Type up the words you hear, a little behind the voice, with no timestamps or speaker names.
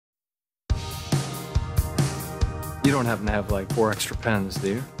You don't happen to have like 4 extra pens, do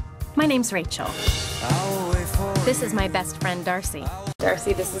you? My name's Rachel. This is my best friend, Darcy.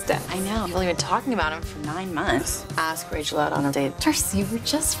 Darcy, this is Deb. I know. You've only been talking about him for 9 months. Ask Rachel out on a date. Darcy, we're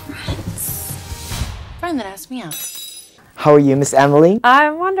just friends. Friend that asked me out. How are you, Miss Emily?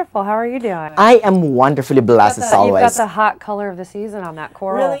 I'm wonderful. How are you doing? I am wonderfully blessed as always. You've got the hot color of the season on that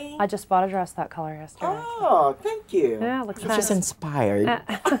coral. Really? I just bought a dress that color yesterday. Oh, thank you. Yeah, it looks I'm nice. just inspired.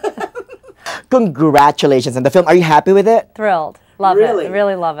 Congratulations on the film. Are you happy with it? Thrilled. Love Really? it.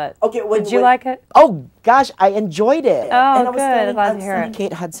 Really love it. Okay, Did you like it? Oh gosh, I enjoyed it. Oh, and I was good. telling, Glad to hear it.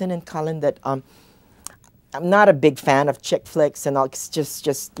 Kate Hudson and Colin that I'm not a big fan of chick flicks and all. It's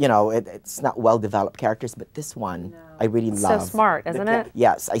just you know, it's not well developed characters, but this one I really love. So smart, isn't it?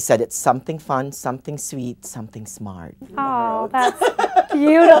 Yes, I said it's something fun, something sweet, something smart. Oh, that's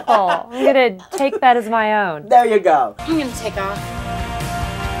beautiful. I'm gonna take that as my own. There you go. I'm gonna take off.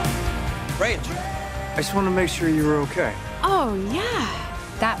 Rachel, I just want to make sure you were okay. Oh, yeah.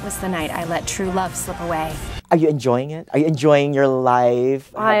 That was the night I let true love slip away. Are you enjoying it? Are you enjoying your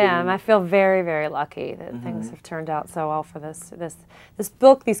life? I am. I feel very, very lucky that things have turned out so well for this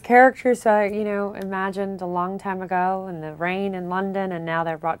book. These characters I, imagined a long time ago in the rain in London, and now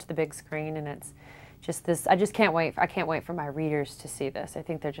they're brought to the big screen, and it's just this. I just can't wait. I can't wait for my readers to see this. I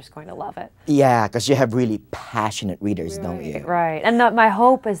think they're just going to love it. Yeah, because you have really passionate readers, don't you? Right. And my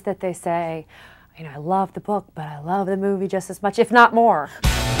hope is that they say, I love the book, but I love the movie just as much, if not more.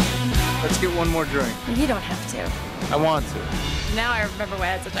 Let's get one more drink. You don't have to. I want to. Now I remember why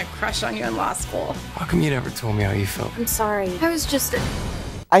I had such a crush on you in law school. How come you never told me how you felt? I'm sorry. I was just...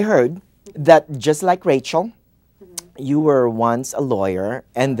 I heard that just like Rachel, you were once a lawyer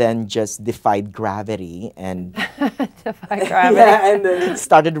and then just defied gravity and Defied gravity. yeah, and then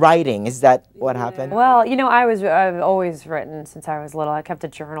started writing. Is that what happened? Well, I've always written since I was little. I kept a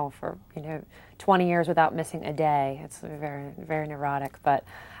journal for 20 years without missing a day. It's very, very neurotic, but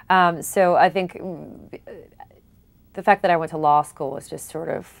so I think the fact that I went to law school was just sort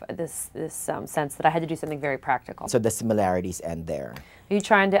of this sense that I had to do something very practical. So the similarities end there. Are you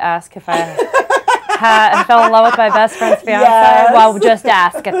trying to ask if I fell in love with my best friend's fiance? Yes. Well, just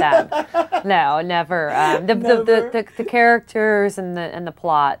ask it then. No, never. The characters and the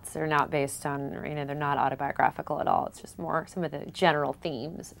plots are not based on, they're not autobiographical at all. It's just more some of the general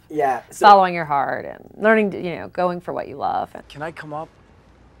themes. Yeah. Following your heart and learning to, going for what you love. Can I come up?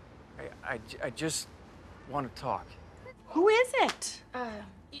 I just want to talk. Who is it?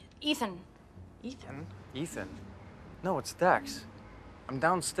 Ethan. Ethan? Ethan? No, it's Dex. I'm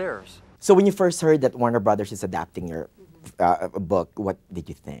downstairs. So when you first heard that Warner Brothers is adapting your book, what did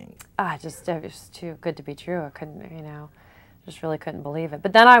you think? It was too good to be true. I couldn't, just really couldn't believe it.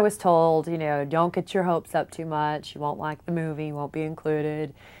 But then I was told, don't get your hopes up too much. You won't like the movie. You won't be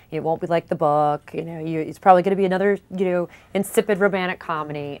included. It won't be like the book. It's probably going to be another, insipid romantic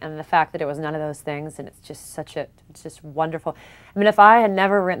comedy. And the fact that it was none of those things, and it's just it's just wonderful. I mean, if I had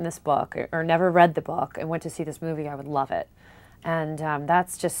never written this book or never read the book and went to see this movie, I would love it. And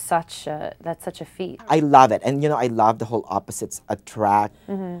that's just such a feat. I love it, and I love the whole opposites attract.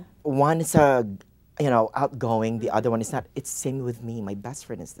 One is outgoing, the other one is not. It's same with me. My best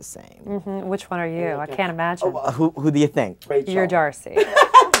friend is the same. Which one are you? I can't imagine. Oh, who do you think? Rachel. You're Darcy.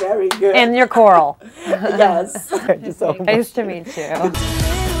 Very good. And you're Coral. Yes. Thank you so much. Nice to meet you.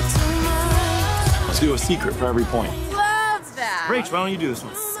 Let's do a secret for every point. Love that. Rach, why don't you do this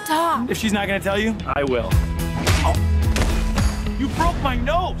one? Stop. If she's not gonna tell you, I will. Oh. You broke my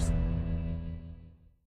nose!